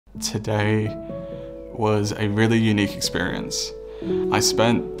Today was a really unique experience. I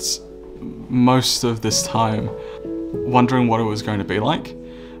spent most of this time wondering what it was going to be like,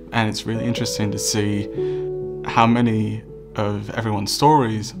 and it's really interesting to see how many of everyone's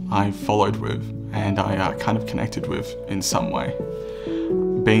stories I followed with and I kind of connected with in some way.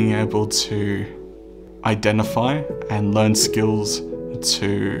 Being able to identify and learn skills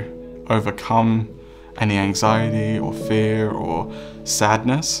to overcome any anxiety or fear or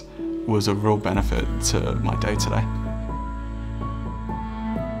sadness was a real benefit to my day today.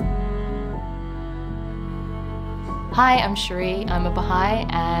 Hi, I'm Cherie. I'm a Baha'i,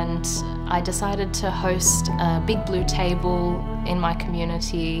 and I decided to host a Big Blue Table in my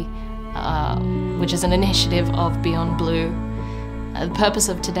community, which is an initiative of Beyond Blue. The purpose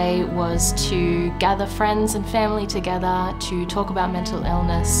of today was to gather friends and family together to talk about mental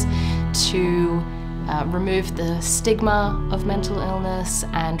illness, to remove the stigma of mental illness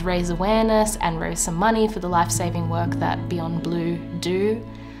and raise awareness and raise some money for the life-saving work that Beyond Blue do.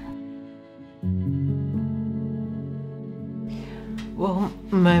 Well,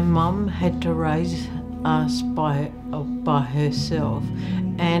 my mum had to raise us by herself,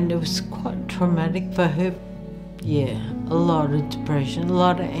 and it was quite traumatic for her. Yeah, a lot of depression, a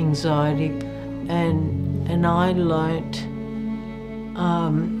lot of anxiety, and I learnt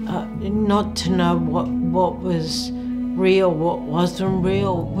not to know what was real, what wasn't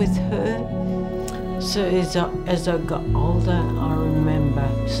real with her. So as I got older, I remember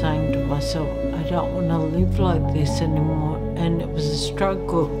saying to myself, I don't want to live like this anymore. And it was a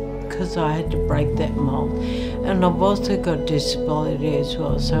struggle because I had to break that mold. And I've also got disability as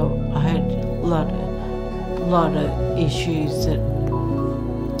well, so I had a lot of issues that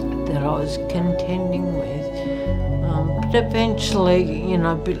I was contending with. But eventually, you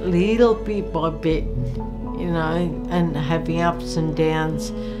know, little bit by bit, you know, and having ups and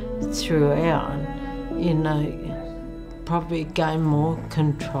downs throughout, you know, probably gained more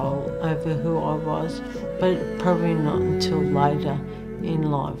control over who I was, but probably not until later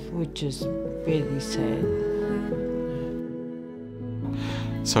in life, which is really sad.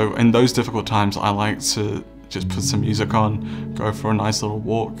 So in those difficult times, I like to just put some music on, go for a nice little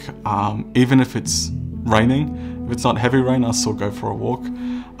walk, even if it's raining. If it's not heavy rain, I'll still go for a walk.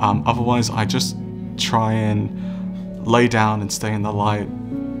 Otherwise, I just try and lay down and stay in the light,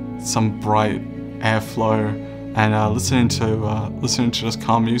 some bright airflow, and listening to just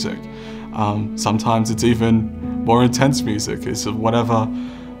calm music. Sometimes it's even more intense music. It's whatever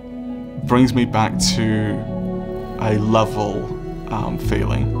brings me back to a level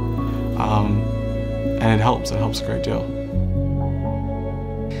feeling, and it helps a great deal.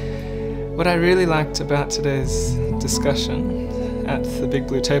 What I really liked about today's discussion at the Big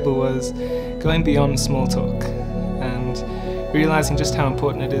Blue Table was going beyond small talk and realizing just how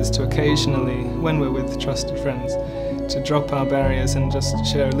important it is to occasionally, when we're with trusted friends, to drop our barriers and just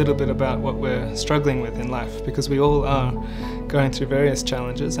share a little bit about what we're struggling with in life, because we all are going through various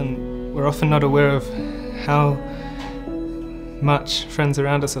challenges and we're often not aware of how much friends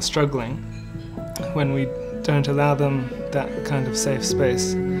around us are struggling when we don't allow them that kind of safe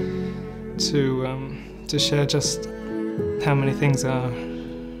space to share just how many things are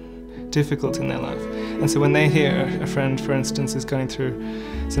difficult in their life. And so when they hear a friend, for instance, is going through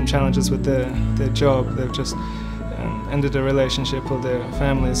some challenges with their job, they've just ended a relationship, or their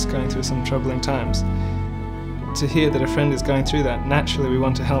family is going through some troubling times, to hear that a friend is going through that, naturally we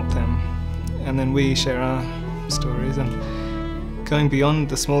want to help them. And then we share our stories, and going beyond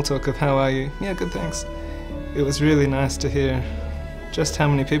the small talk of how are you? Yeah, good, thanks. It was really nice to hear just how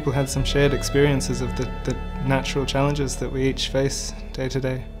many people had some shared experiences of the natural challenges that we each face day to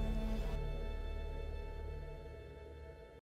day.